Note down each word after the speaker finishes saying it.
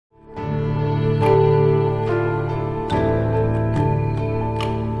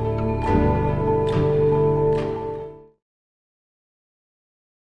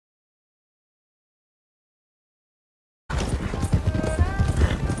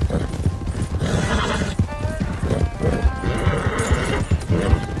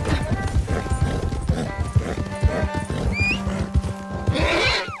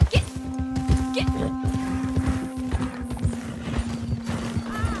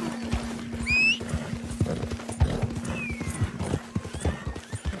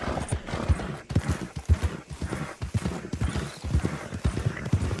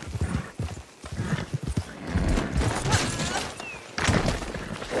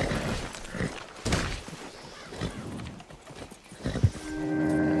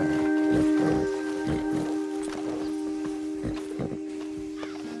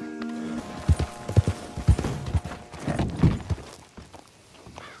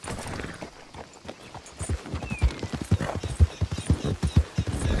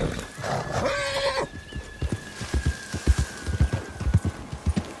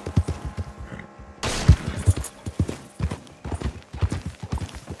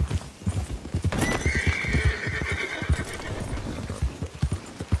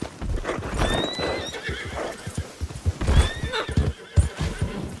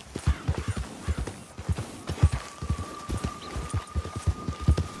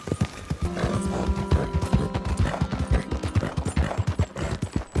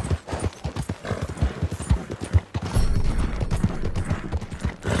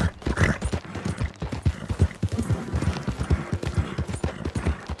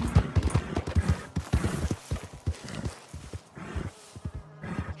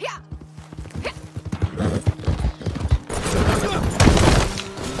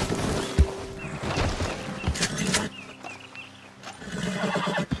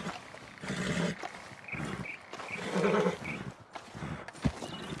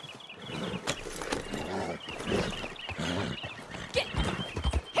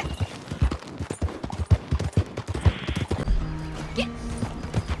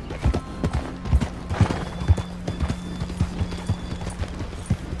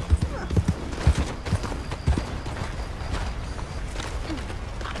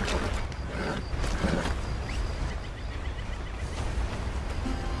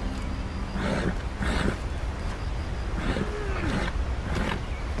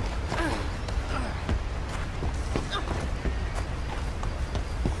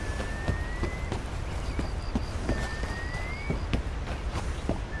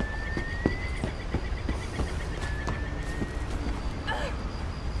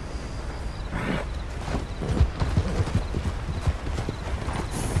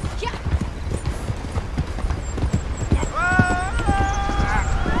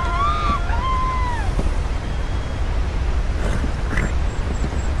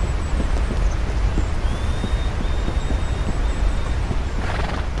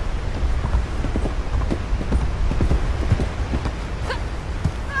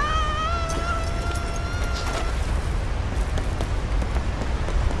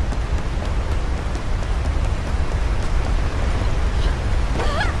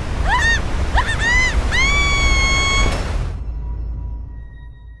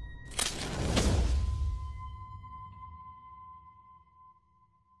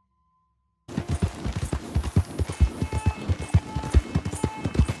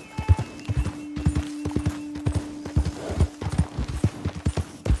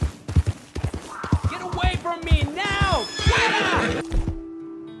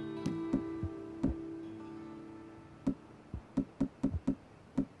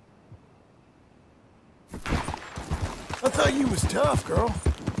I thought you was tough, girl.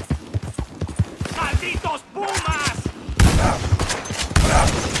 ¡Malditos pumas!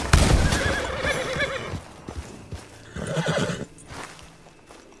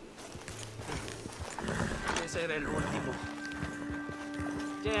 Ese era el último.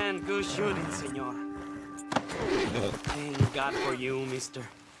 Damn good shooting, señor. Thank God for you, mister.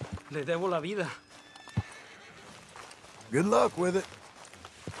 Le debo la vida. Good luck with it.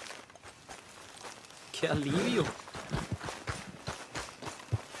 ¡Qué alivio!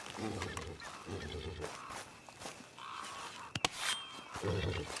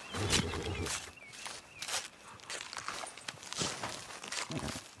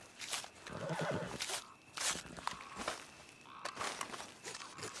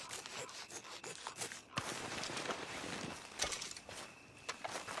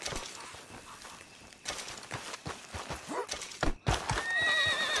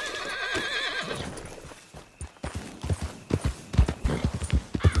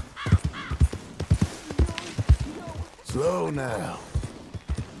 Slow now.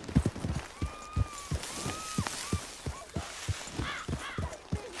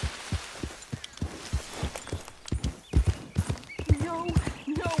 No,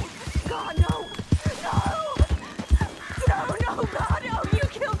 no, God, no, no, no, no, God, no, you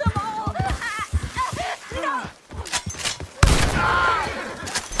killed them all. No.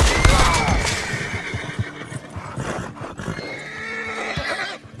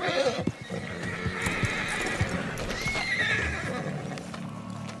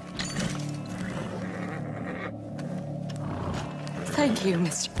 Thank you,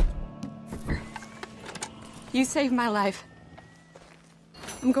 Mr. You saved my life.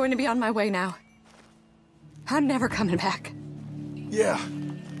 I'm going to be on my way now. I'm never coming back. Yeah.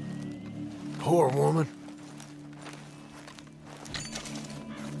 Poor woman.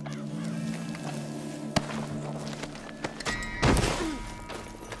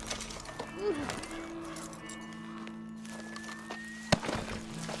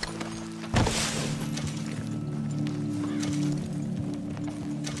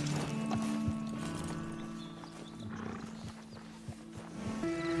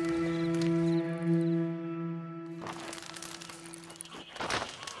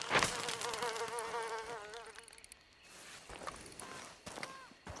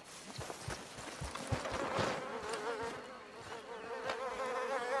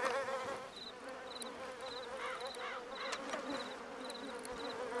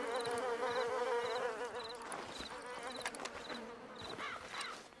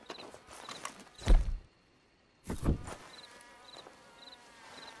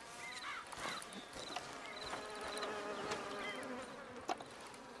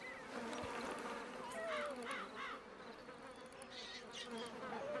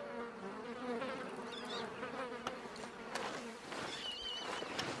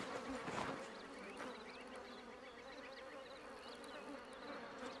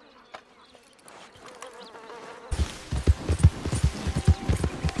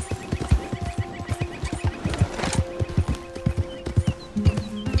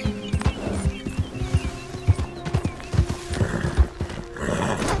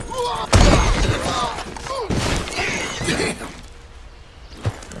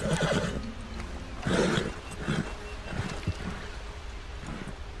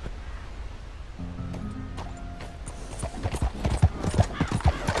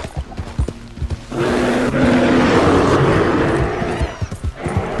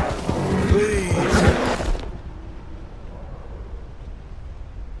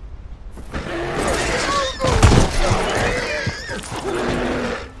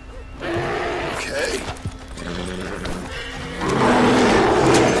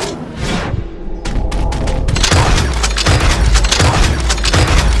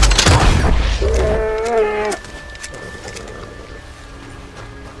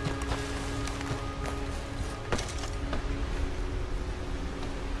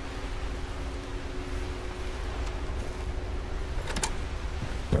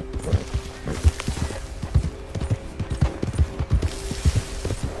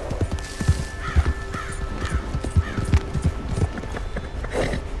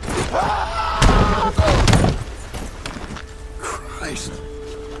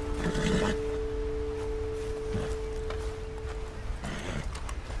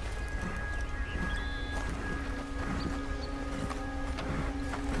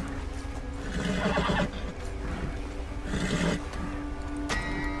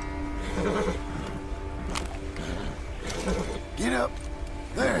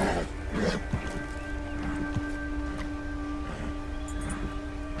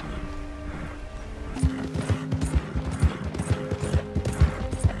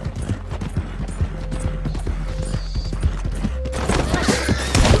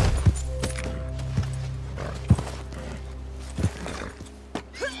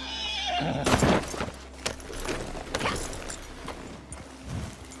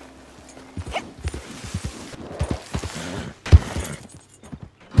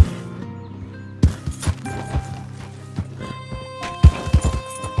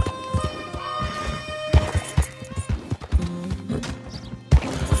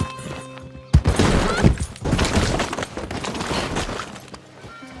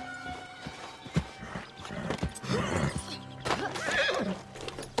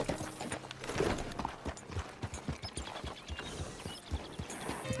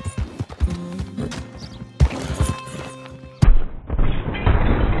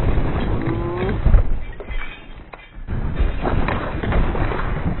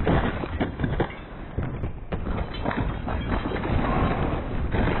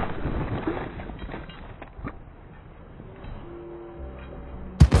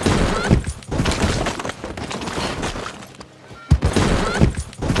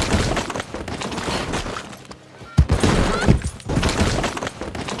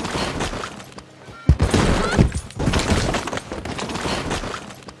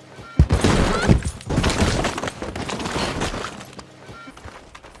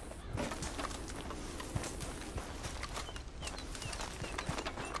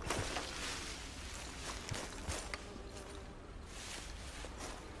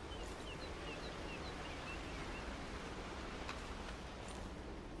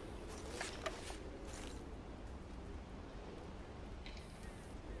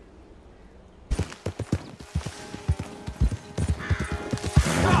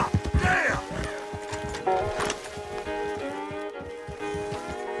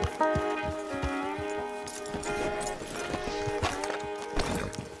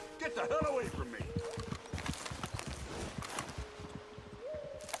 the hell away from me!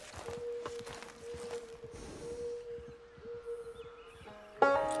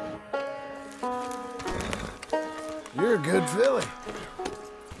 You're a good filly.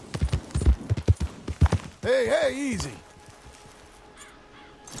 Hey, hey, easy.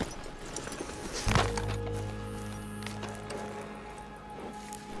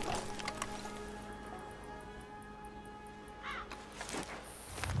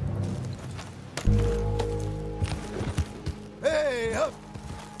 Hey, up.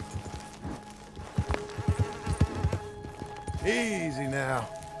 Easy now.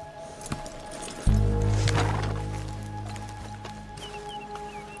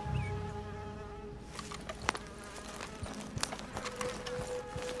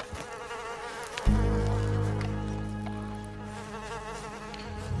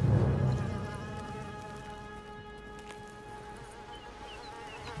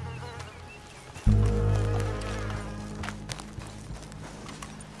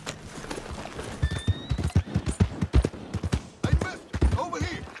 Hey, mister, over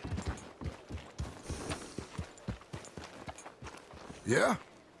here! Yeah?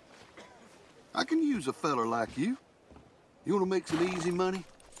 I can use a feller like you. You wanna make some easy money?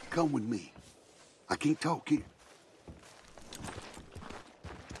 Come with me. I can't talk here.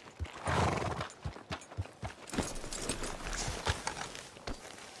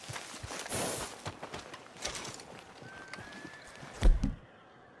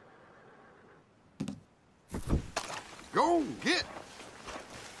 Go on, get!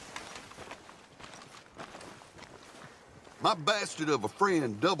 My bastard of a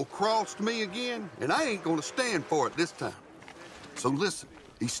friend double-crossed me again, and I ain't gonna stand for it this time. So listen,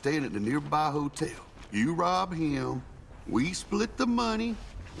 he's staying at the nearby hotel. You rob him, we split the money.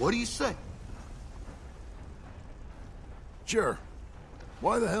 What do you say? Sure.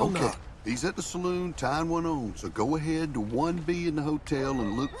 Why the hell Okay, not? he's at the saloon tying one on, so go ahead to 1B in the hotel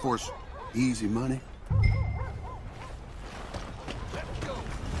and look for some easy money.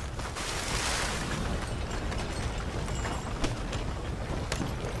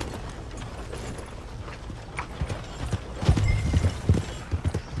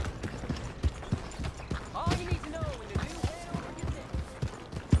 All you need to know when you do head over your neck.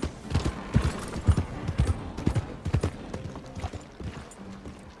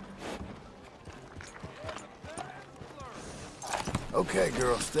 Okay,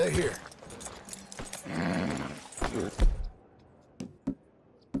 girl, stay here.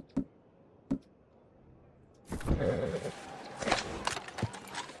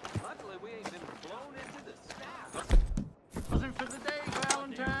 Luckily, we ain't been blown into the sky. Wasn't for the day,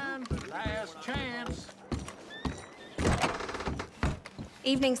 Valentine. Last chance.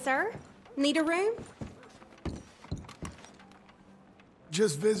 Evening, sir. Need a room?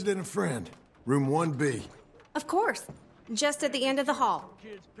 Just visiting a friend. Room 1B. Of course. Just at the end of the hall.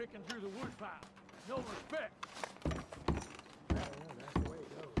 Kids picking through the woodpile. No respect.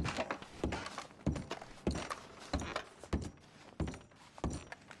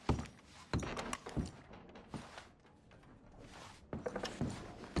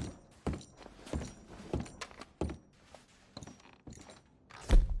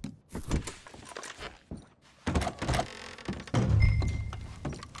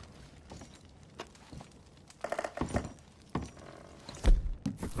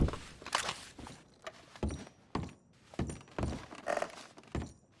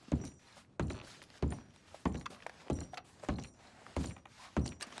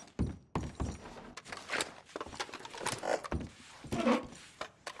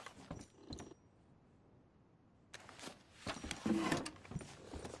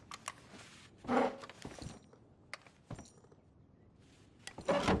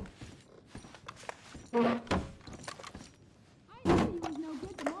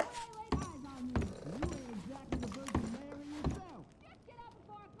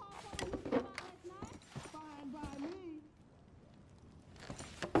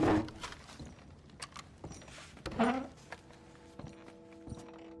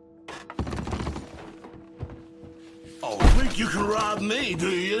 Oh, think you can rob me, do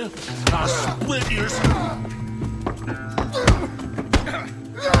you? I'll split your...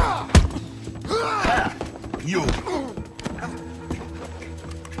 Ha! You...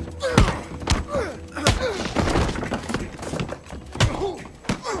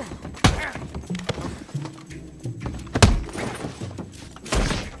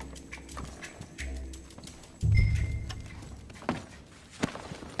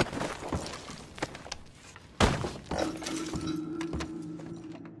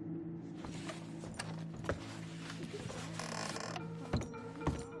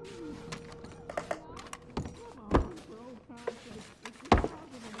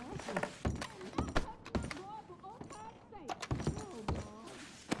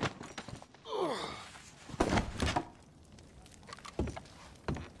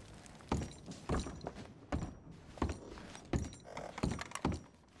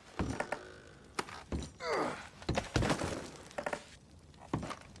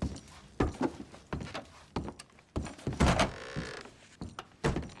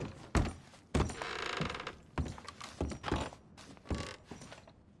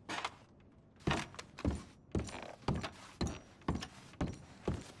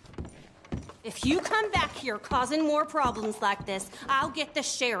 If you come back here causing more problems like this, I'll get the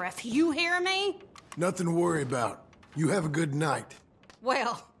sheriff. You hear me? Nothing to worry about. You have a good night.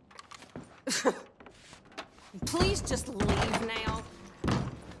 Well, please just leave now.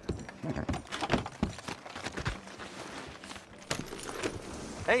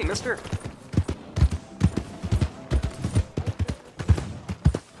 Hey, mister.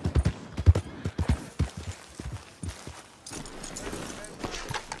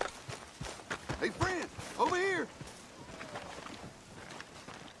 Hey, friend, over here.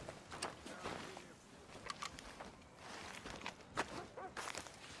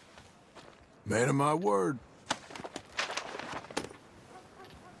 Man of my word.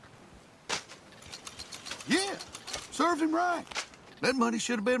 Yeah, serves him right. That money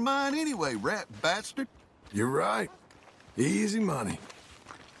should have been mine anyway, rat bastard. You're right. Easy money.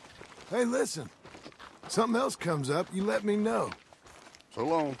 Hey, listen. Something else comes up, you let me know. So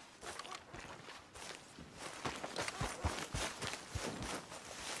long.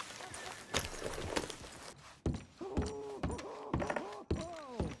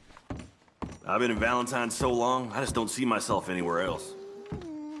 I've been in Valentine so long, I just don't see myself anywhere else.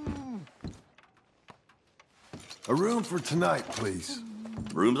 A room for tonight, please.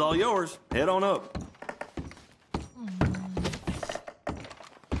 Room's all yours. Head on up.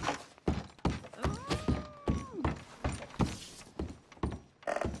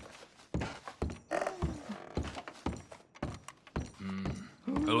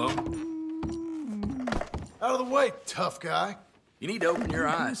 Hello? Out of the way, tough guy. You need to open your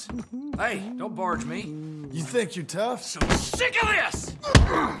eyes. Hey, don't barge me. You think you're tough? So sick of this!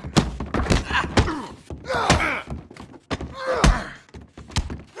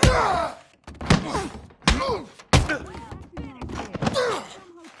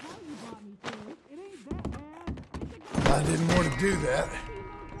 I didn't want to do that.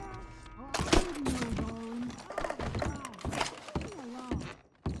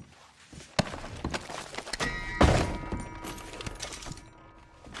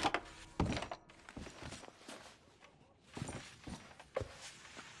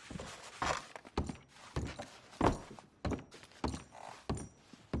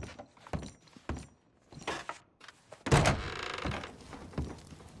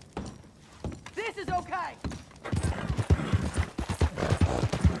 This is okay.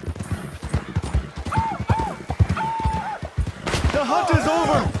 The hunt is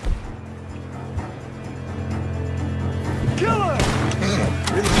over! Kill her!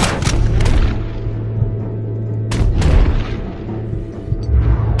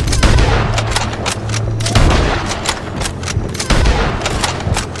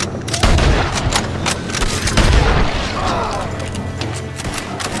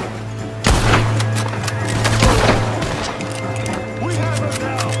 We have her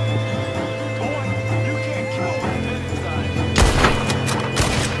now! Boy, you can't kill one inside.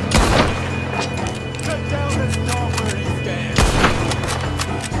 Cut down this dog where he stands.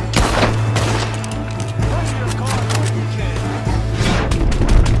 Run to your car when you can.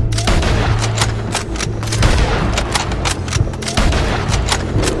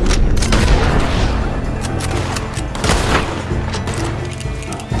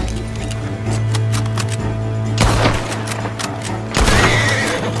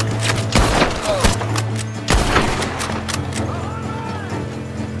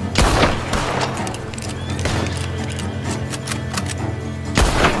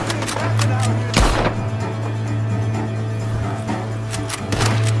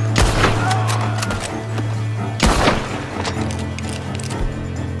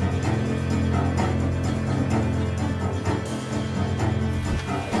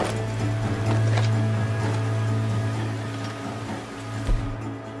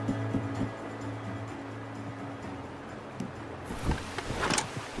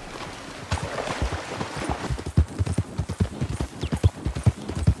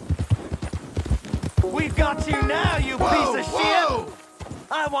 We've got you now, you piece of shit!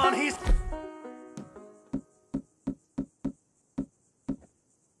 I want his...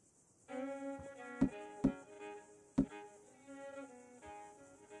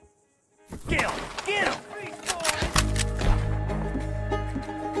 Get him! Get him!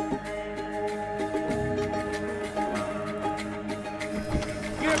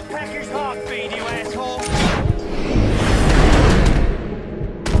 You're Pecker's hog feed, you asshole!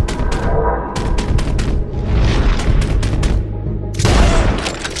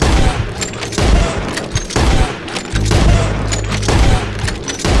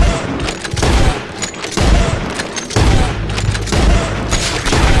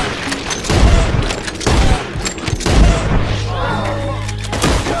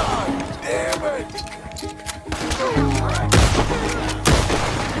 Damn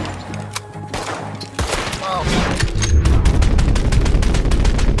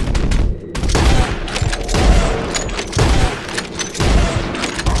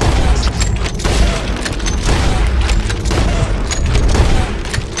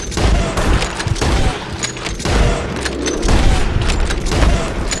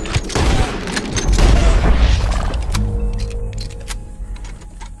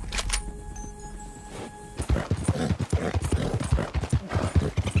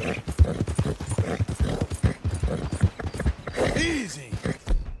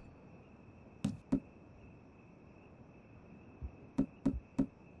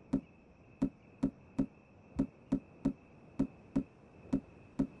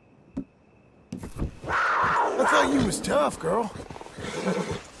thought you was tough, girl.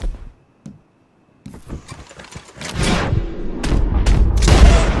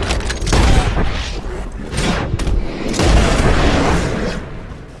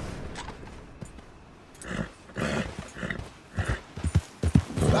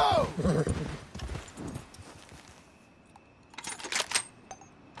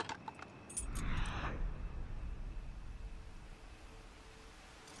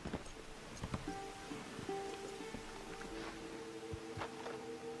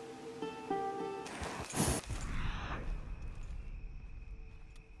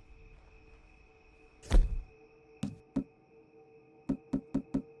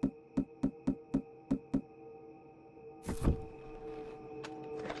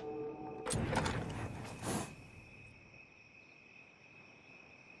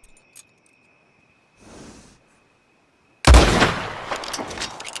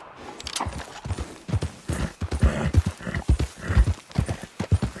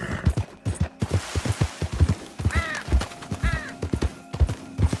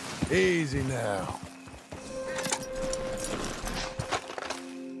 Easy now.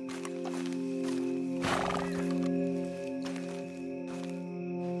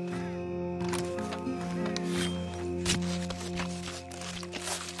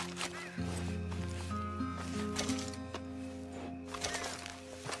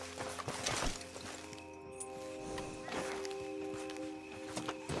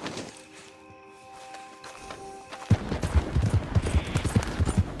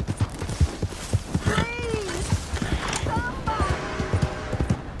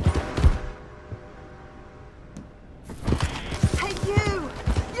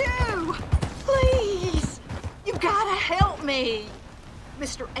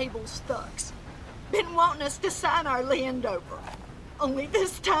 Mr. Abel's thugs. Been wanting us to sign our land over. Only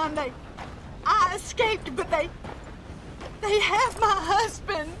this time I escaped, but they have my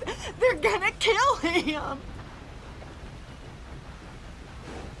husband. They're gonna kill him.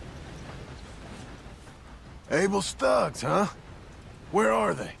 Abel's thugs, huh? Where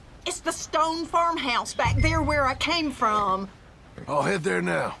are they? It's the stone farmhouse back there where I came from. I'll head there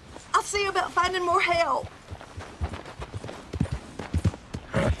now. I'll see about finding more help.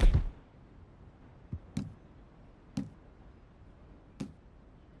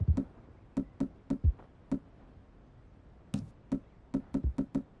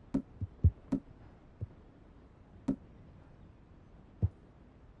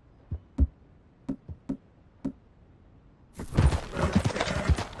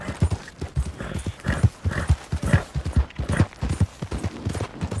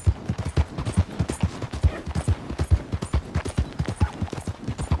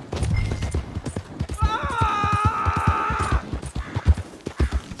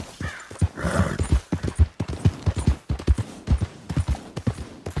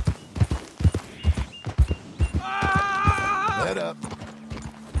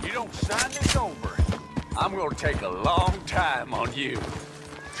 I'm gonna take a long time on you.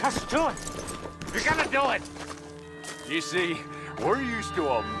 Just do it. You're gonna do it. You see, we're used to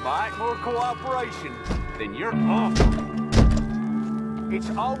a mite more cooperation than you're. It's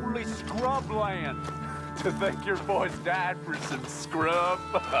only scrub land. To think your boys died for some scrub.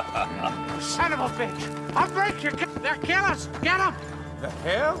 Son of a bitch! I'll break your... They're killers! Get them! The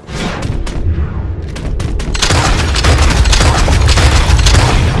hell?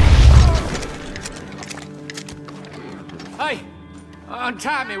 Hey,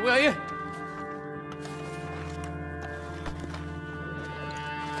 untie me, will you?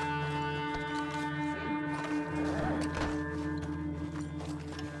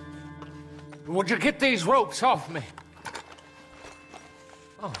 Would you get these ropes off me?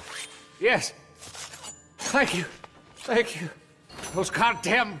 Oh, yes. Thank you. Thank you. Those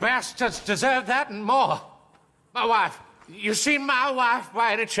goddamn bastards deserve that and more. My wife. You seen my wife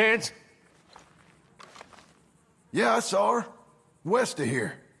by any chance? Yeah, I saw her. West of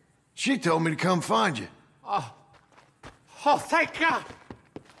here. She told me to come find you. Oh, thank God.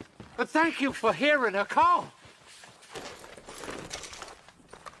 But thank you for hearing her call.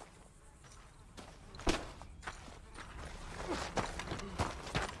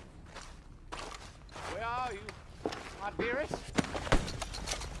 Where are you, my dearest?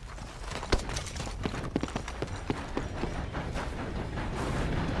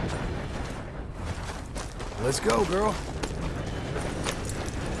 Let's go, girl.